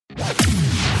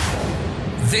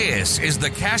This is the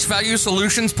Cash Value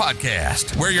Solutions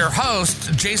Podcast, where your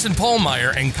hosts, Jason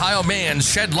Pohlmeyer and Kyle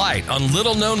Manns, shed light on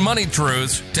little-known money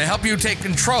truths to help you take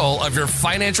control of your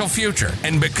financial future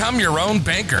and become your own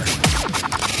banker.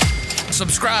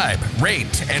 Subscribe,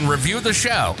 rate, and review the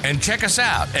show, and check us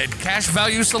out at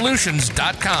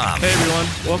cashvaluesolutions.com. Hey everyone,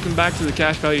 welcome back to the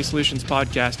Cash Value Solutions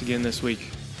Podcast again this week.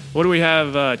 What do we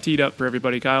have teed up for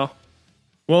everybody, Kyle?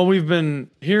 Well, we've been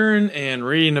hearing and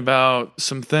reading about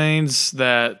some things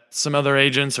that some other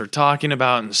agents are talking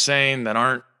about and saying that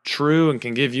aren't true and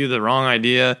can give you the wrong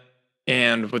idea.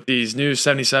 And with these new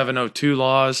 7702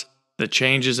 laws, the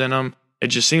changes in them, it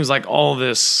just seems like all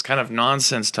this kind of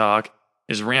nonsense talk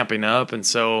is ramping up. And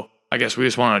so I guess we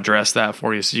just want to address that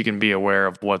for you so you can be aware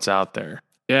of what's out there.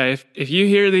 Yeah, if you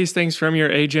hear these things from your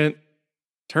agent,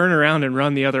 turn around and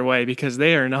run the other way because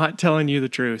they are not telling you the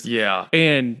truth. Yeah.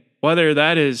 And whether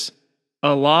that is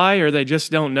a lie or they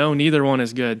just don't know, neither one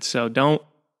is good. So don't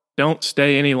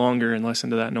stay any longer and listen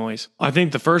to that noise. I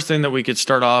think the first thing that we could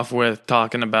start off with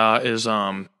talking about is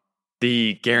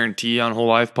the guarantee on whole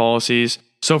life policies.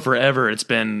 So forever it's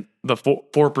been the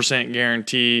 4%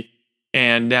 guarantee,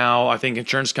 and now I think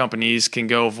insurance companies can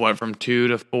go from 2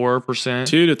 to 4%,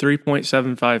 2 to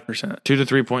 3.75%, 2 to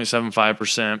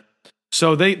 3.75%.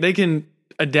 So they can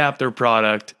adapt their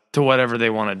product to whatever they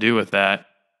want to do with that.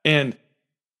 And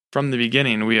from the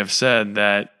beginning, we have said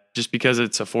that just because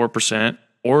it's a 4%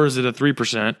 or is it a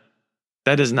 3%,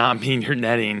 that does not mean you're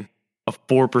netting a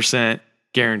 4%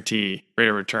 guarantee rate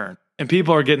of return. And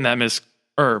people are getting that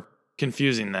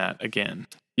confusing that again.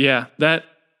 Yeah, that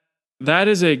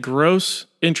is a gross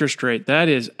interest rate. That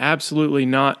is absolutely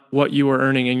not what you are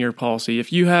earning in your policy.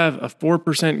 If you have a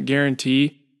 4%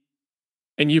 guarantee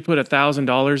and you put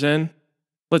 $1,000 in,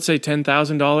 let's say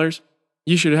 $10,000,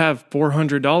 you should have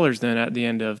 $400 then at the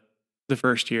end of the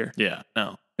first year. Yeah,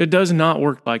 no. It does not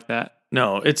work like that.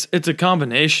 No, it's a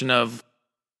combination of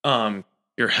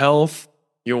your health,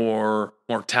 your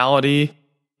mortality,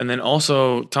 and then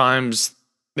also times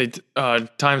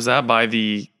that by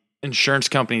the insurance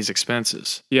company's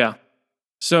expenses. Yeah.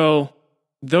 So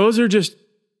those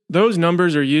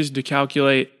numbers are used to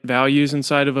calculate values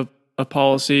inside of a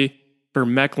policy for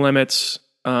MEC limits,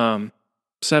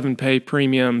 7-pay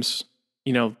premiums,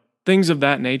 things of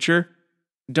that nature.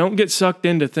 Don't get sucked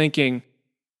into thinking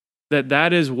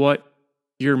that is what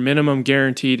your minimum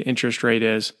guaranteed interest rate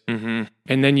is. Mm-hmm.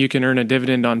 And then you can earn a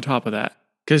dividend on top of that.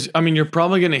 Because, you're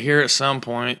probably going to hear at some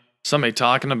point somebody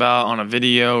talking about on a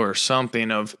video or something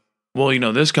of, well,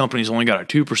 this company's only got a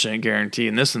 2% guarantee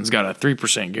and this one's got a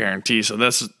 3% guarantee. So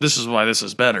this is why this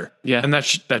is better. Yeah. And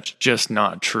that's just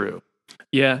not true.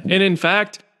 Yeah. And in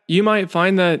fact, you might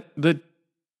find that the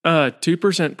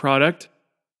 2% product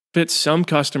fits some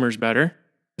customers better,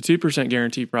 the 2%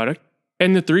 guarantee product,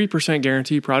 and the 3%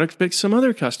 guarantee product fits some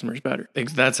other customers better.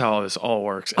 That's how this all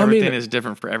works. Everything is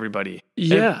different for everybody.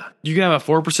 Yeah. You can have a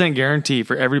 4% guarantee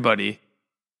for everybody,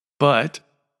 but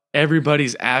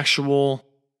everybody's actual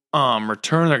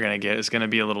return they're going to get is going to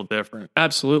be a little different.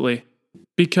 Absolutely.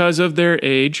 Because of their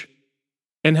age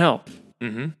and health.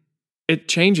 Mm-hmm. It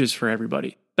changes for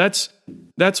everybody. That's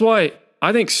why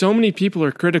I think so many people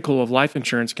are critical of life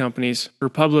insurance companies for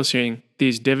publishing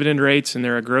these dividend rates, and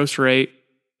they're a gross rate.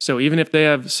 So even if they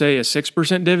have, say, a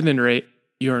 6% dividend rate,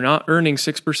 you are not earning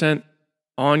 6%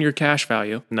 on your cash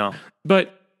value. No.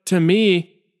 But to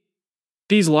me,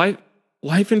 these life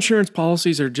insurance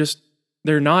policies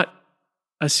they're not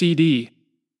a CD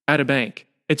at a bank.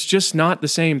 It's just not the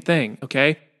same thing,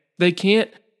 okay? They can't,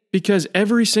 because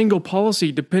every single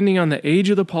policy, depending on the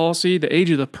age of the policy, the age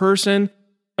of the person,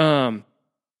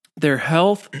 their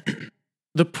health,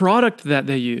 the product that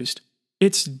they used,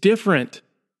 it's different.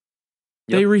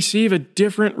 Yep. They receive a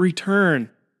different return.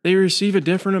 They receive a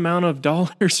different amount of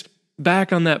dollars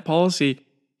back on that policy.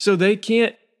 So they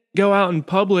can't go out and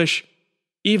publish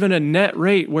even a net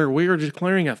rate where we are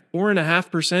declaring a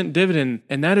 4.5% dividend,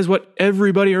 and that is what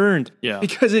everybody earned. Yeah.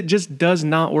 Because it just does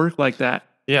not work like that.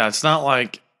 Yeah, it's not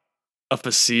like a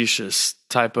facetious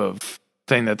type of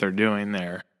thing that they're doing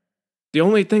there. The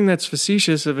only thing that's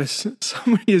facetious if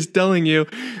somebody is telling you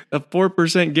a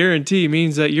 4% guarantee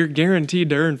means that you're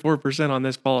guaranteed to earn 4% on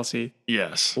this policy.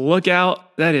 Yes. Look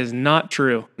out. That is not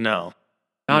true. No.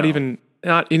 Not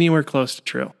anywhere close to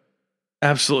true.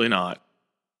 Absolutely not.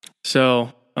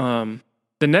 So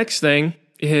the next thing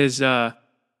is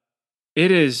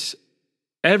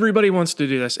everybody wants to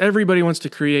do this. Everybody wants to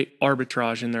create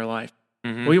arbitrage in their life.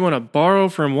 Mm-hmm. We want to borrow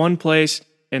from one place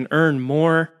and earn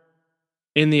more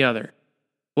in the other.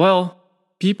 Well,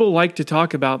 people like to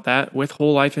talk about that with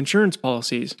whole life insurance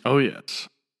policies. Oh, yes.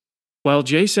 Well,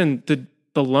 Jason,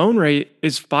 the loan rate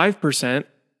is 5%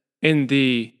 and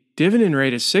the dividend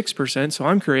rate is 6%. So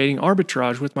I'm creating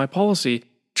arbitrage with my policy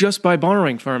just by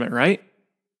borrowing from it, right?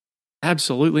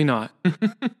 Absolutely not.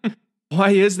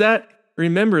 Why is that?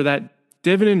 Remember that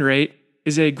dividend rate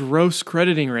is a gross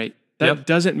crediting rate. That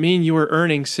doesn't mean you are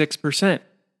earning 6%.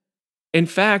 In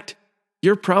fact,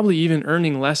 you're probably even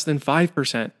earning less than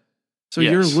 5%. So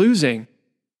you're losing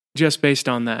just based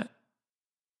on that.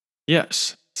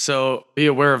 Yes. So be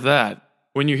aware of that.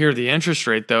 When you hear the interest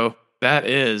rate, though, that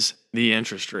is the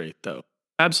interest rate, though.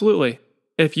 Absolutely.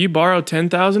 If you borrow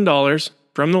 $10,000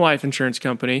 from the life insurance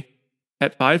company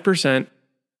at 5%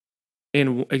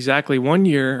 in exactly 1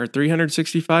 year or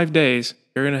 365 days,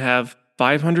 you're going to have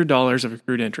 $500 of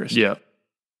accrued interest. Yeah.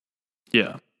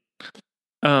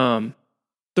 The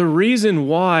reason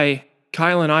why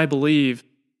Kyle and I believe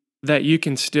that you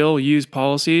can still use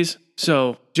policies,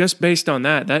 so just based on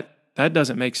that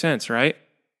doesn't make sense, right?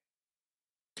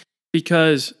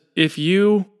 Because if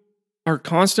you are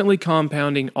constantly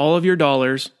compounding all of your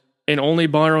dollars and only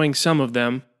borrowing some of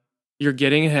them, you're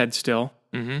getting ahead still.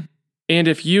 Mm-hmm. And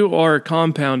if you are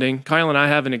compounding, Kyle and I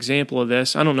have an example of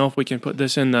this. I don't know if we can put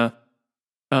this in the,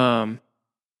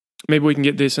 maybe we can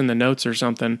get this in the notes or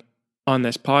something on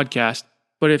this podcast.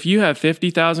 But if you have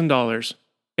 $50,000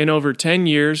 and over 10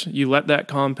 years, you let that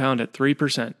compound at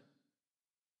 3%,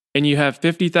 and you have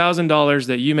 $50,000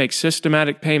 that you make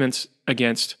systematic payments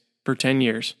against for 10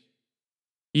 years,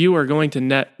 you are going to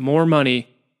net more money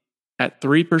at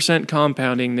 3%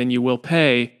 compounding than you will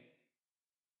pay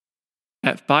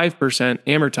at 5%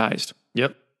 amortized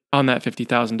on that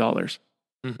 $50,000.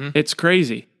 Mm-hmm. It's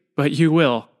crazy, but you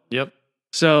will. Yep.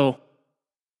 So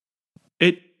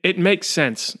it makes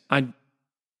sense.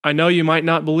 I know you might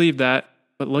not believe that,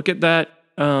 but look at that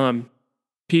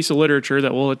piece of literature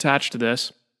that we'll attach to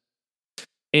this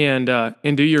and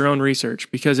do your own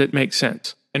research because it makes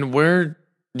sense. And where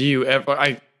do you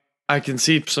ever, I can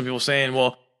see some people saying,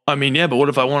 well, I mean, yeah, but what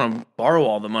if I want to borrow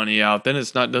all the money out? Then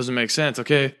doesn't make sense.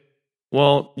 Okay.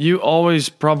 Well, you always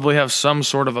probably have some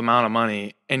sort of amount of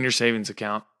money in your savings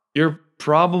account. You're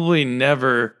probably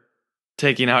never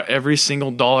taking out every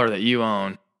single dollar that you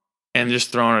own and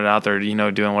just throwing it out there,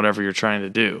 doing whatever you're trying to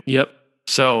do. Yep.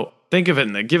 So think of it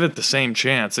and give it the same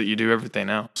chance that you do everything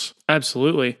else.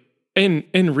 Absolutely. And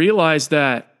realize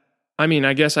that, I mean,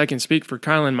 I guess I can speak for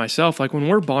Kyle and myself. Like when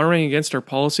we're borrowing against our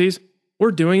policies,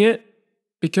 we're doing it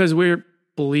because we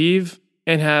believe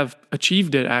and have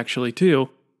achieved it actually too,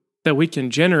 that we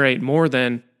can generate more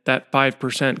than that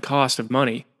 5% cost of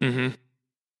money. Mm-hmm.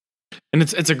 And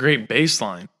it's a great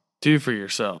baseline too for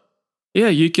yourself. Yeah,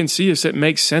 you can see if it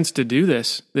makes sense to do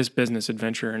this business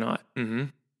adventure or not. Mm-hmm.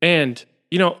 And,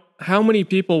 how many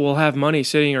people will have money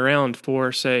sitting around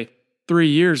for, say, 3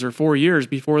 years or 4 years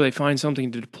before they find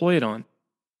something to deploy it on?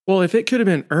 Well, if it could have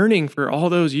been earning for all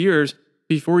those years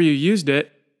before you used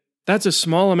it, that's a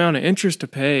small amount of interest to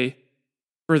pay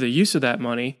for the use of that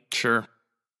money. Sure.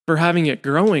 For having it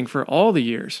growing for all the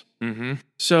years. Mm-hmm.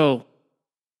 So,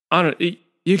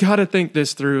 you got to think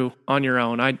this through on your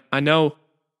own. I know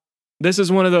this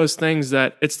is one of those things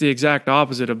that it's the exact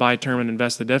opposite of buy term and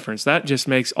invest the difference. That just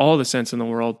makes all the sense in the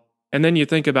world. And then you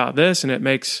think about this and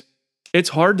it's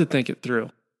hard to think it through.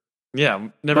 Yeah,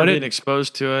 never been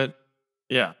exposed to it.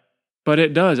 Yeah. But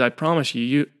it does. I promise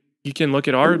you. You can look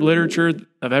at our literature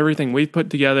of everything we've put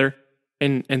together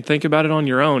and think about it on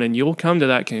your own, and you'll come to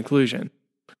that conclusion.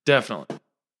 Definitely.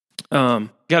 Got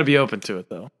to be open to it,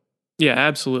 though. Yeah,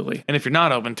 absolutely. And if you're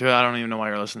not open to it, I don't even know why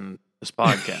you're listening to this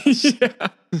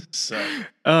podcast. So,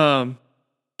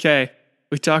 okay.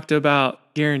 We talked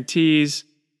about guarantees.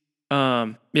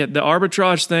 The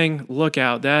arbitrage thing, look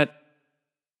out. That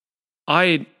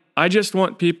I just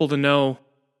want people to know,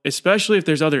 especially if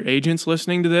there's other agents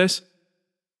listening to this,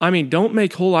 I mean, don't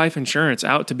make whole life insurance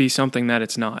out to be something that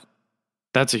it's not.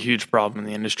 That's a huge problem in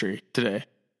the industry today.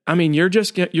 I mean, your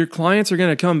clients are going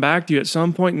to come back to you at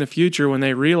some point in the future when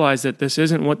they realize that this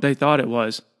isn't what they thought it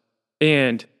was,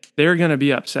 and they're going to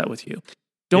be upset with you.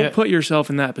 Don't put yourself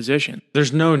in that position.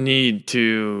 There's no need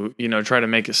to, try to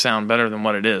make it sound better than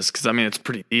what it is, because I mean, it's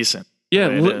pretty decent. Yeah,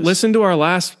 listen to our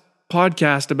last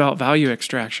podcast about value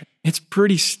extraction. It's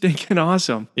pretty stinking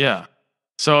awesome. Yeah.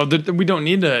 So we don't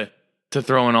need to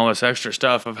throw in all this extra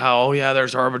stuff of how,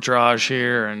 there's arbitrage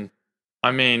here. And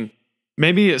I mean,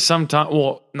 maybe at some time,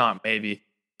 well, not maybe,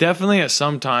 definitely at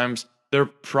some times, there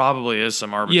probably is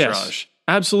some arbitrage. Yes,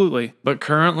 absolutely. But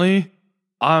currently,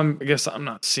 I guess I'm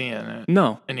not seeing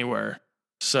it anywhere.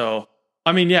 So,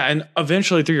 I mean, and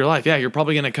eventually through your life, you're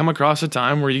probably going to come across a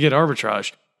time where you get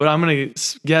arbitrage. But I'm going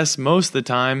to guess most of the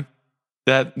time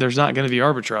that there's not going to be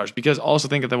arbitrage, because also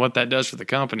think of what that does for the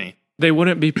company. they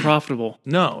wouldn't be profitable.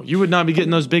 No, you would not be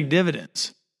getting those big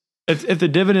dividends. If the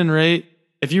dividend rate,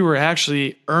 if you were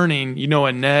actually earning,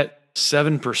 a net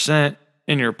 7%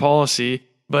 in your policy,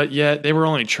 but yet they were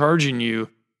only charging you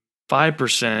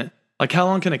 5%, like how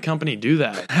long can a company do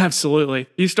that? Absolutely.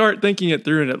 You start thinking it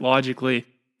through and it logically,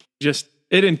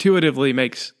 it intuitively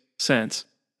makes sense.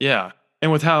 Yeah.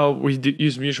 And with how we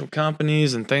use mutual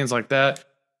companies and things like that,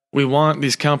 we want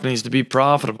these companies to be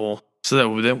profitable so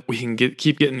that we can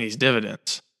keep getting these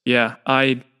dividends. Yeah,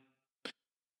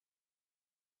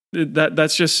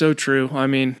 that's just so true. I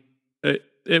mean,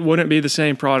 it wouldn't be the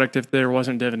same product if there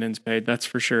wasn't dividends paid. That's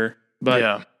for sure.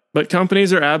 But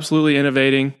companies are absolutely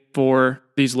innovating for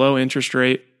these low interest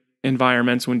rate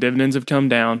environments when dividends have come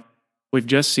down. We've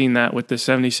just seen that with the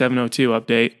 7702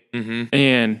 update. Mm-hmm.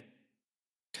 And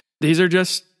these are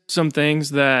just some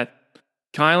things that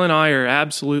Kyle and I are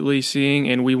absolutely seeing,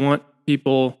 and we want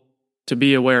people to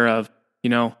be aware of.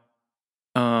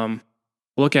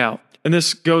 Look out. And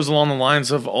this goes along the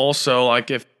lines of also,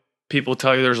 like, if people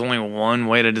tell you there's only one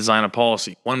way to design a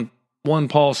policy, one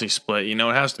policy split, it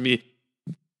has to be,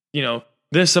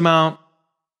 this amount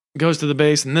goes to the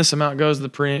base and this amount goes to the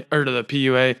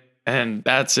PUA, and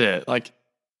that's it. Like,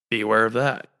 be aware of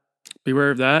that.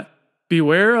 Beware of that.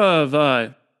 Beware of,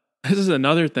 this is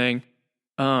another thing.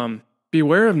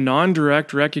 Beware of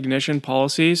non-direct recognition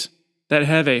policies that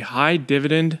have a high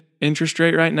dividend interest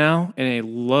rate right now and a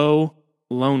low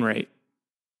loan rate.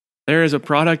 There is a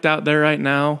product out there right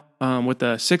now with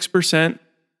a 6%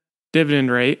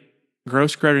 dividend rate,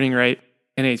 gross crediting rate,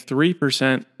 and a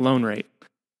 3% loan rate.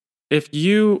 If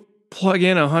you plug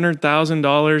in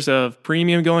 $100,000 of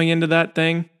premium going into that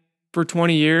thing for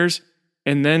 20 years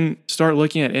and then start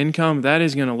looking at income, that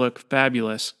is going to look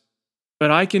fabulous. But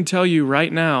I can tell you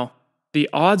right now, the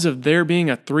odds of there being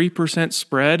a 3%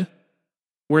 spread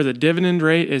where the dividend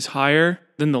rate is higher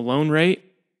than the loan rate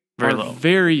are low.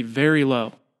 Very, very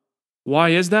low. Why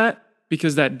is that?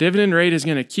 Because that dividend rate is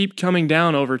going to keep coming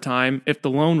down over time if the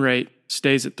loan rate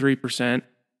stays at 3%,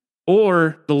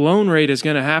 or the loan rate is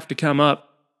going to have to come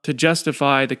up to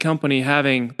justify the company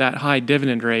having that high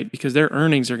dividend rate because their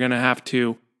earnings are going to have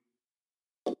to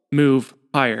move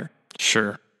higher.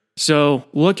 Sure. So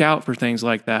look out for things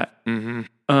like that. Mm-hmm.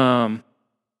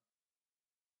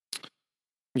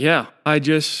 Yeah,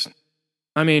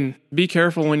 be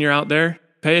careful when you're out there.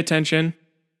 Pay attention.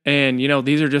 And,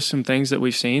 these are just some things that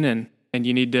we've seen and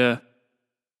you need to,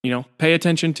 pay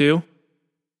attention to.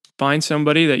 Find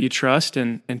somebody that you trust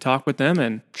and talk with them.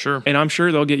 And sure. And I'm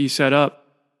sure they'll get you set up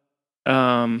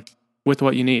with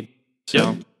what you need. So.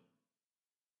 Yep.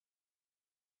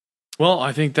 Well,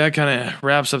 I think that kind of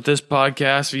wraps up this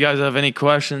podcast. If you guys have any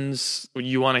questions,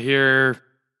 you want to hear,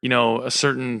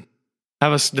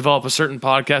 have us develop a certain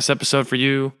podcast episode for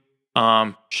you,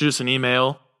 shoot us an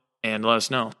email and let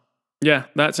us know. Yeah,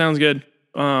 that sounds good.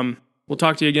 We'll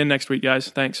talk to you again next week, guys.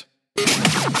 Thanks.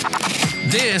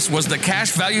 This was the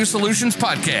Cash Value Solutions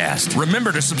Podcast.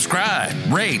 Remember to subscribe,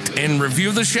 rate, and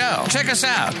review the show. Check us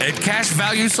out at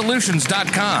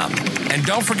cashvaluesolutions.com. And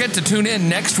don't forget to tune in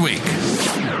next week.